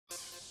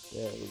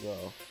There we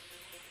go.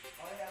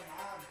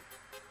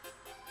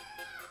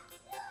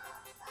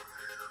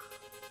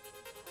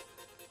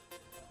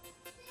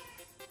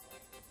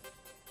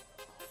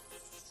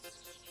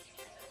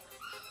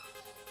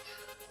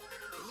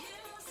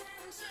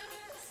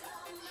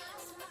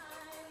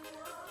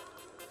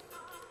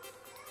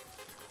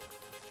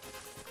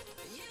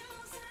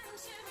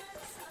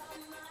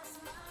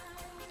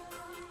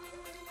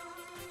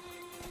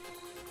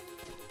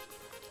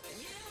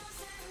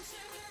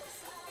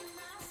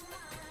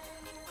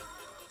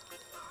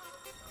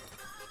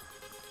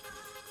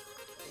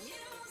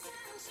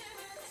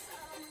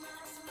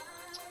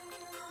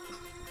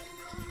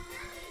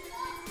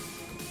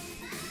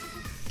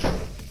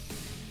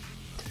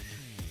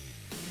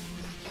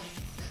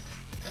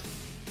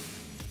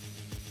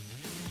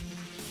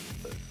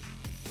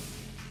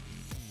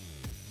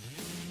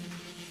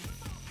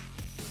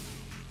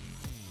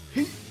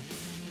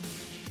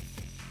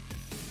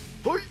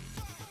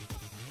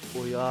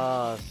 Oh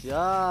yes,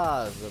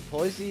 yes,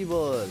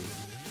 possible.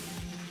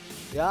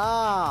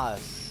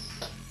 Yes,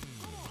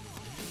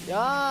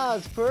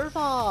 yes,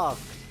 perfect.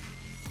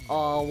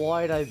 Oh,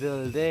 why'd I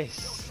build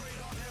this?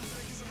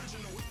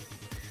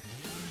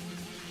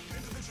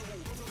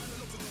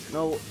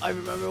 No, I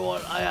remember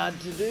what I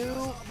had to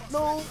do.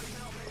 No.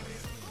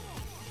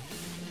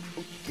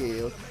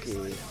 Okay,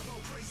 okay.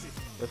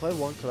 If I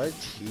want, could I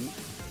cheat?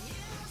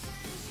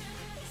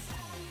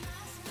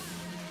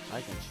 I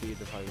can cheat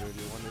if I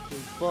really wanted to,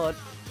 but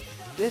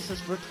this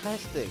is for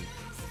testing,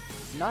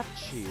 not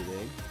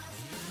cheating.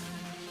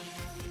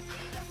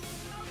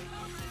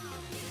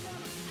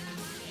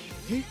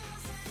 He.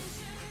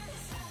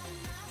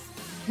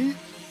 He.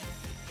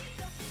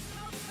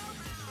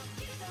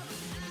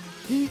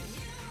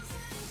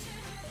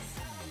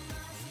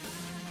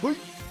 Wait.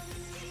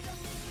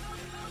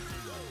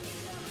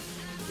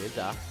 Did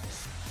that.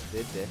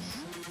 Did this.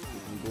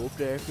 You can go up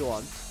there if you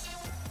want.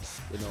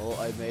 You know,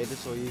 I made it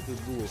so you could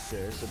go up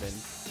there, so then,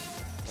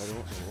 I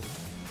don't know.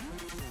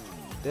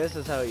 This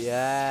is how,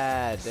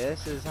 yeah,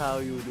 this is how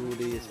you do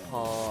these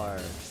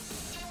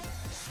parts.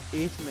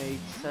 It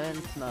makes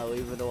sense now,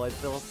 even though I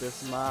built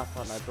this map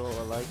and I built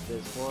it like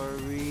this for a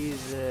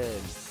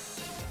reason.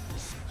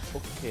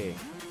 Okay.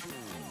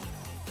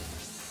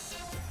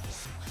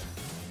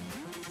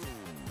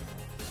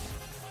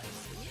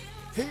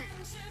 Hey.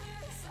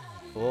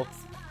 Oh.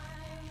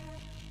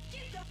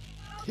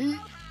 He.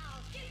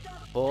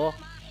 Oh.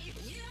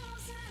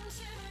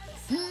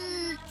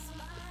 He.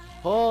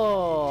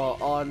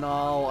 Oh. Oh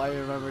no, I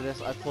remember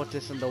this. I put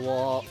this in the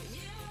wall.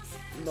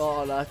 Not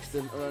on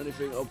accident or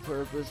anything, on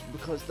purpose,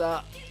 because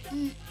that.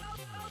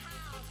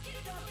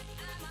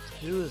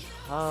 Two is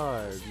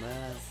hard,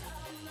 man.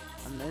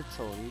 And it's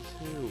only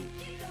two.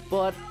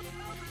 But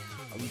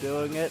I'm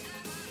doing it.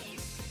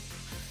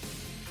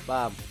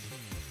 Bam.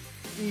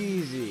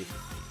 Easy.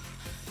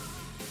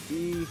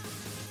 E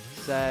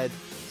said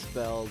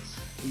spelled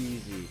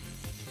easy.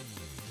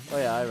 Oh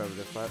yeah, I remember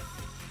this part.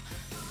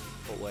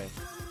 What way?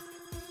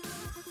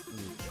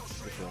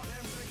 This way.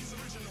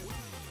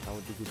 I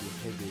want to go to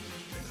heavy.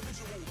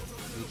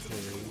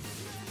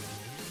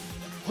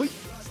 Hoi!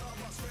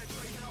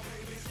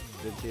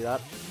 Didn't see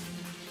that.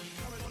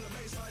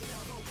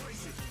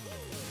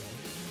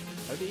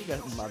 How do you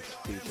get maps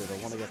featured? I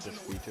want to get this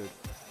featured.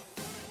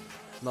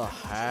 It's not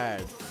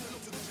hard.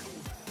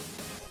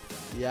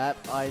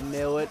 Yep, I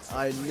knew it.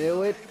 I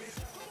knew it.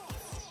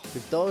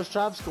 If those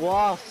traps go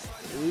off,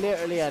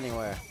 literally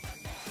anywhere.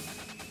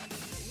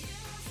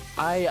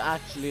 I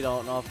actually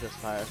don't know if this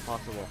part is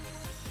possible.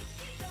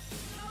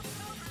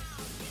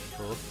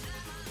 Oh.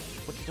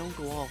 But you don't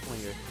go off when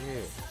you're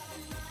here.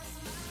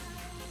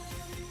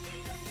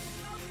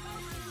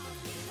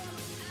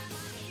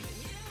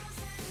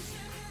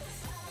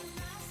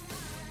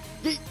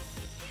 Yeet.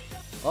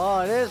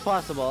 Oh, it is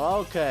possible.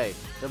 Okay,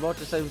 they're both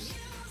the same.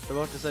 They're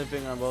both the same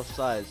thing on both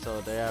sides,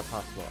 so they are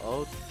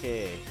possible.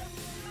 Okay.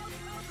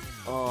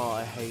 Oh,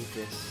 I hate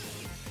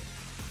this.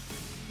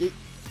 Yeet.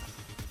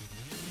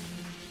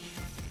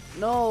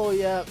 No,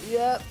 yep.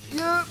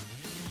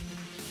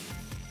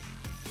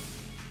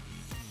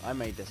 I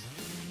made this.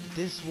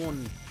 This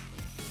one.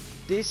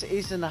 This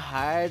isn't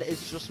hard,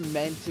 it's just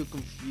meant to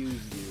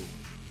confuse you.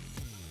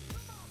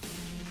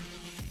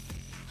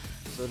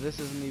 So this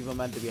isn't even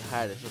meant to be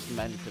hard, it's just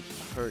meant to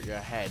hurt your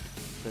head.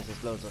 Because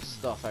there's loads of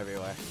stuff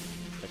everywhere.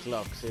 Like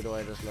look, see the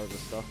way there's loads of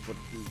stuff, but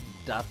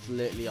that's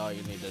literally all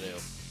you need to do.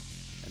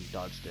 And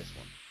dodge this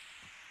one.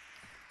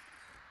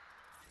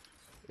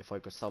 If I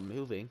could stop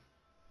moving.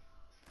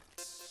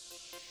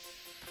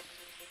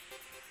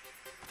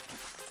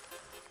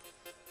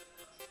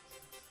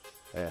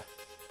 Yeah.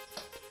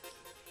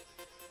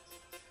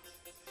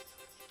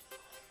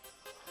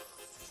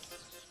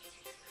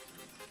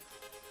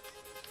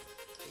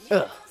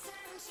 Ugh.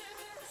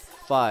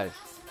 5.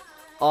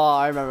 Oh,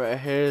 I remember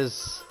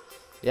his.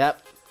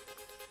 Yep.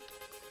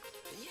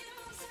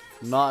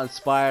 Not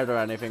inspired or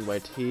anything by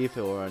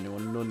Tifa or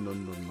anyone. No.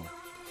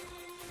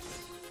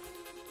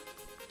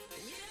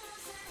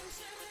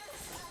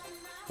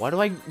 Why do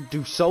I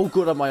do so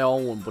good on my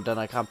own one, but then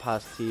I can't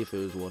pass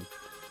Tifu's one?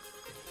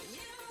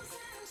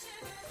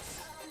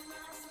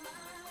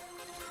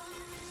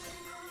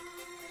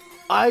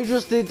 I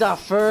just did that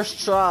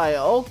first try.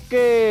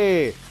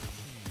 Okay.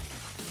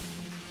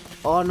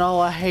 Oh no,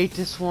 I hate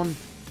this one.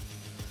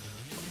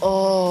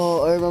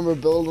 Oh, I remember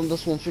building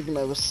this one thinking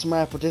I was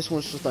smart, but this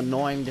one's just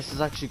annoying. This is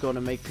actually going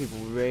to make people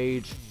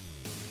rage.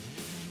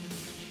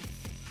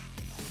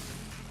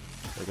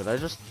 Could I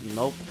just...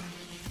 Nope.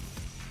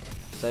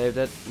 Saved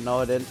it. No,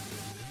 I didn't.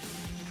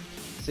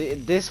 See,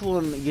 this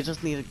one, you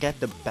just need to get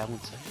the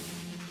bouncer.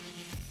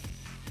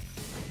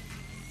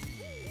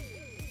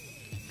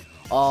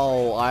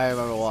 Oh, I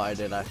remember what I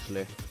did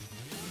actually.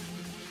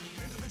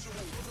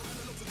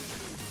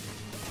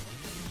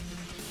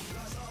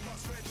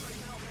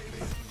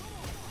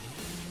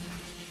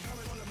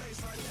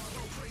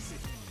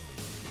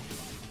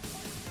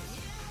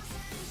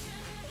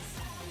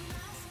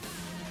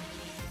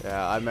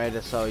 Yeah, I made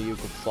it so you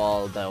could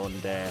fall down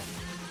there.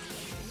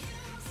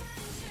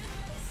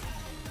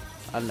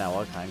 And now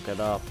I can't get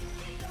up.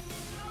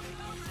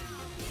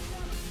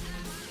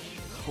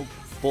 Oh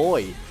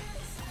boy.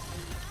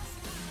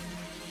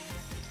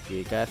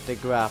 You get the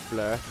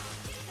grappler.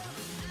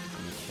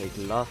 And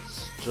take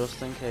lots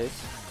just in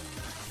case.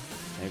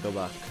 And go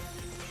back.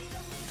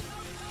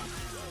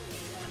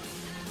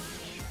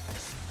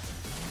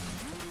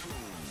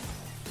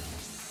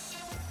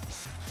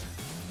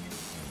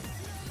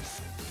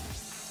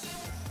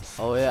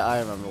 Oh yeah, I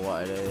remember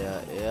what I did,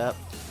 yeah, yep.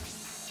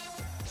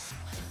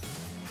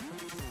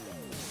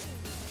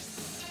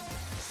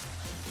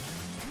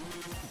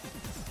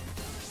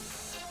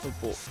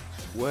 But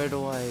where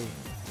do I...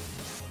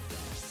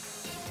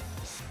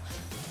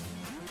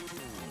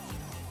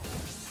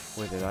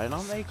 Wait, did I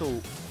not make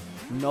a...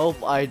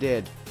 Nope, I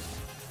did.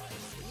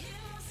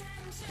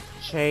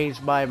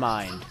 Changed my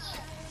mind.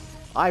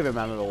 I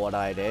remember what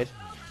I did.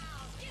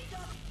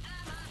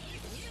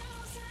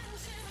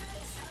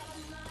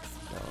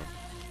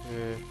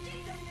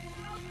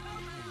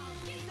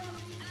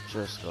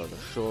 Just go the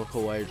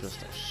shortcut way just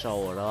to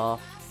show it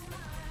off.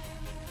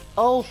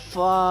 Oh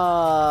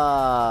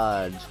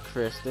fudge!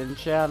 Kristen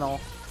channel.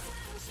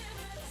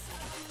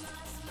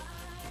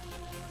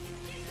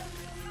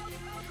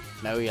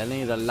 Now you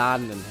need a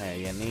landing here,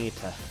 you need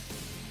to.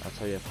 That's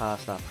how you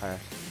pass that part.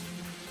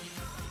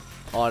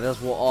 Oh, this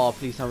one, oh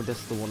please tell me this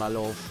is the one I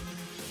love.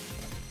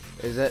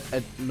 Is it?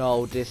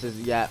 No, this is,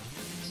 yeah.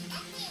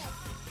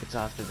 It's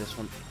after this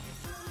one.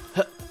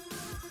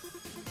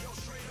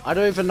 I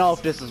don't even know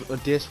if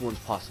this one's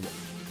possible.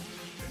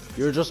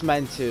 You're just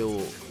meant to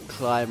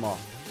climb up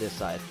this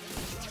side.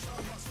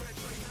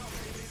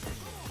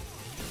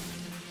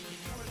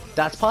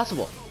 That's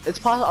possible. It's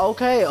possible.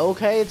 Okay,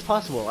 okay, it's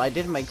possible. I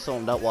did make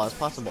something that was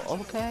possible.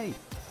 Okay.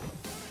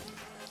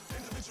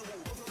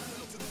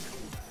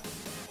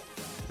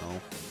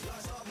 No.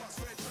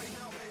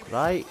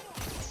 Right.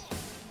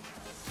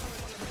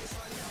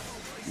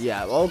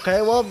 Yeah.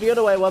 Okay. Well, the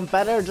other way went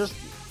better. Just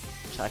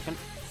checking.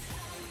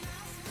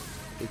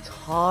 It's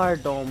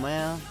hard though,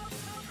 man.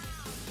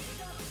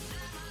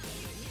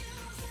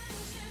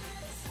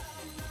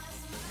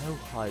 How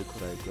high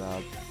could I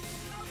grab?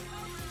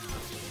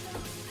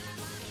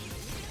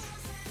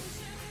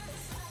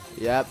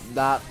 Yep,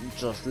 that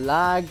just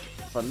lagged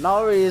for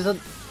no reason.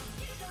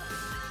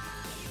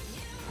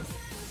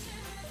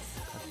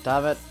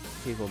 Damn it,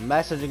 people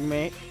messaging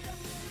me.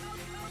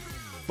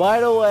 By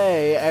the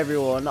way,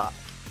 everyone,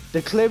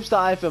 the clips that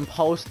I've been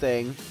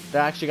posting,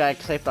 they're actually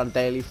getting clipped on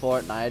daily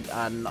Fortnite,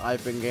 and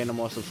I've been gaining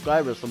more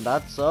subscribers from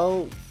that,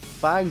 so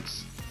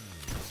thanks.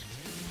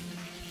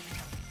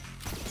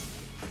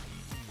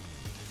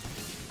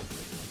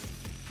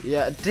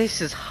 Yeah, this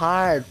is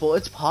hard, but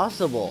it's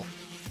possible.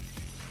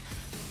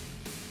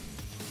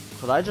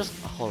 Could I just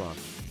hold on?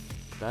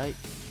 Could I?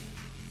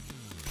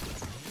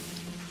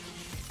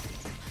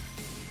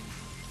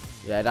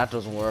 Yeah, that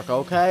doesn't work.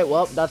 Okay,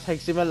 well, that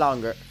takes even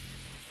longer.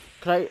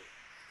 Could I?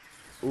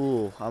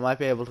 Ooh, I might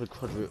be able to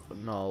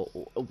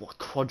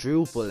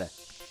quadruple it.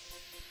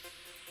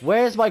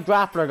 Where's my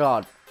grappler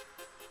gone?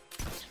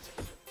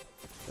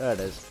 There it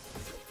is.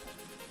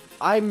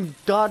 I'm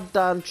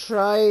goddamn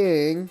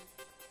trying.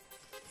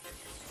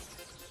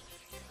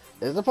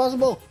 Is it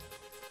possible?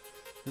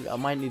 I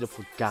might need to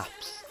put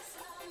gaps.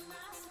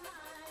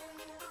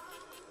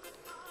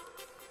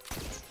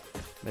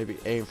 Maybe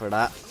aim for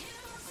that.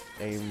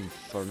 Aim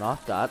for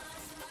not that.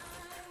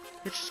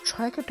 You're just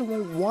trying to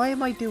do. Why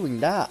am I doing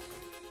that?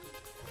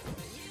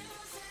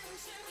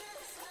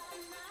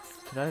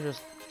 Can I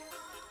just...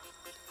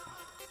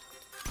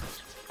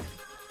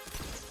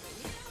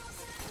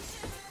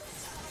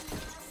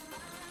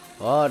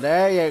 Oh,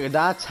 there you go.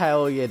 That's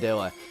how you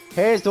do it.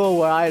 Here's the one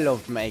where I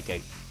loved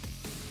making.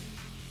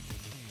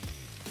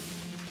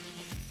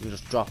 You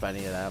just drop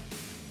any of that.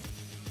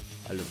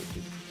 I love it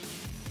too.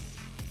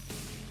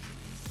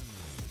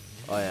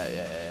 Oh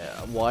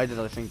yeah. Why did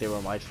I think they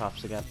were my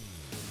traps again?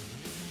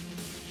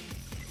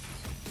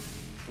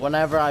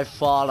 Whenever I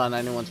fall on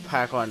anyone's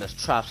parkour and there's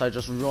traps, I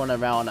just run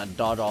around and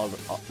dodge all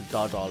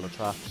the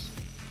traps.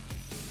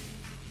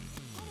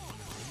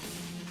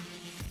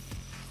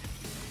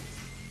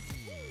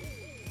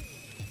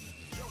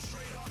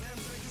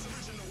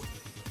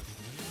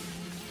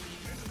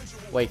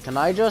 Wait, can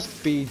I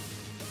just be...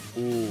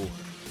 Ooh.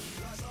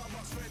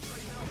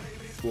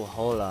 Ooh,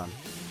 hold on.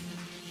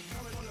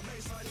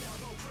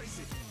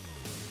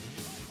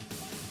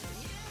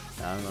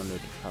 I'm gonna do the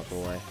proper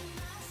way.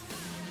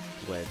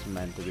 The way it's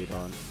meant to be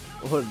done.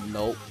 Oh,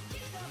 no.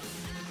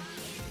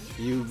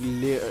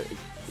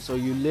 So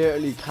you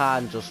literally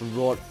can't just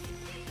run.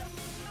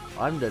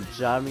 I'm the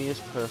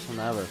jammiest person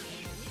ever.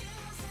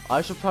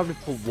 I should probably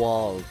put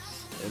walls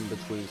in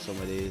between some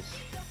of these.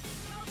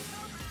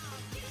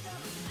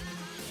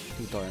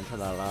 Go into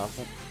that last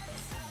one.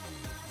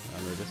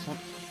 And this one.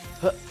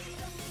 Huh.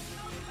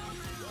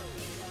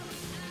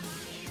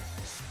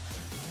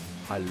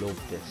 I love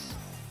this.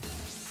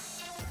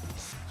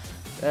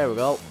 There we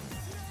go.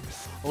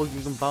 Oh,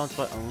 you can bounce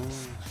back. Oh,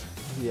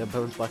 yeah,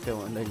 bounce back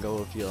out and then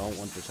go if you don't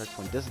want the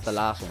checkpoint. This is the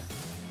last one.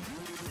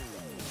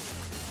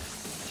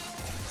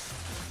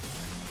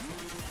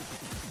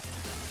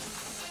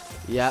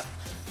 Yep.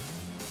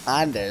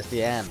 And there's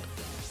the end.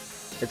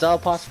 It's all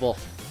possible.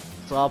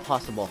 It's all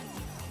possible.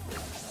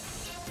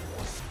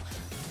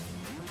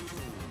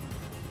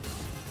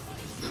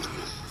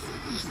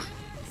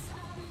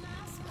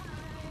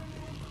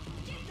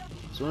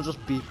 Someone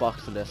just beatbox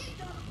for this.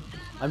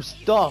 I'm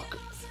stuck.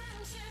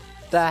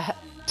 That.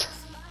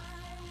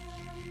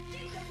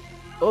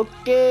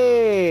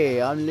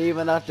 Okay, I'm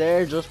leaving that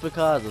there just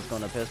because it's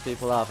gonna piss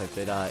people off if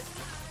they die.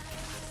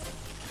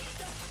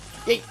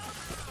 Yay!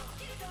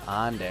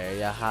 And there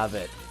you have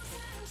it.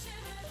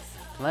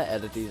 Can I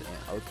edit these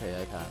in?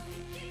 Okay, I can.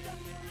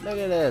 Look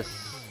at this.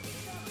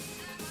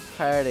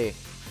 Party.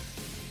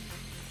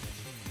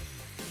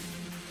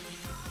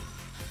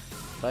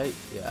 Right?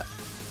 Yeah.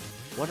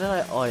 What did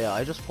I? Oh yeah,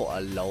 I just put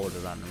a load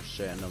of random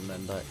shit in them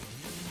then.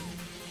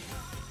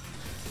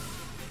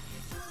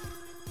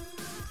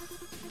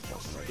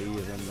 Put some of these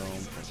in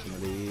them. Put some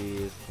of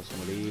these. Put some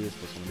of these.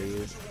 Put some of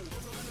these.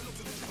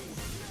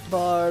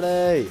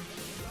 Party.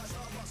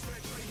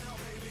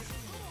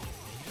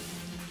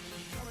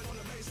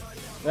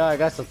 Yeah, I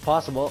guess it's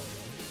possible.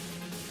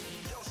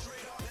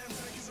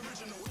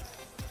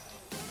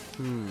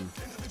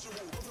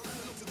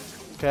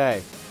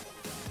 Okay.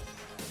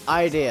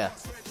 Idea.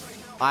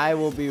 I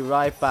will be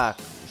right back.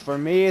 For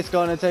me, it's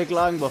gonna take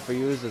long, but for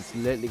you, it's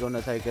literally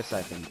gonna take a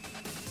second.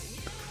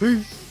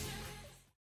 Peace.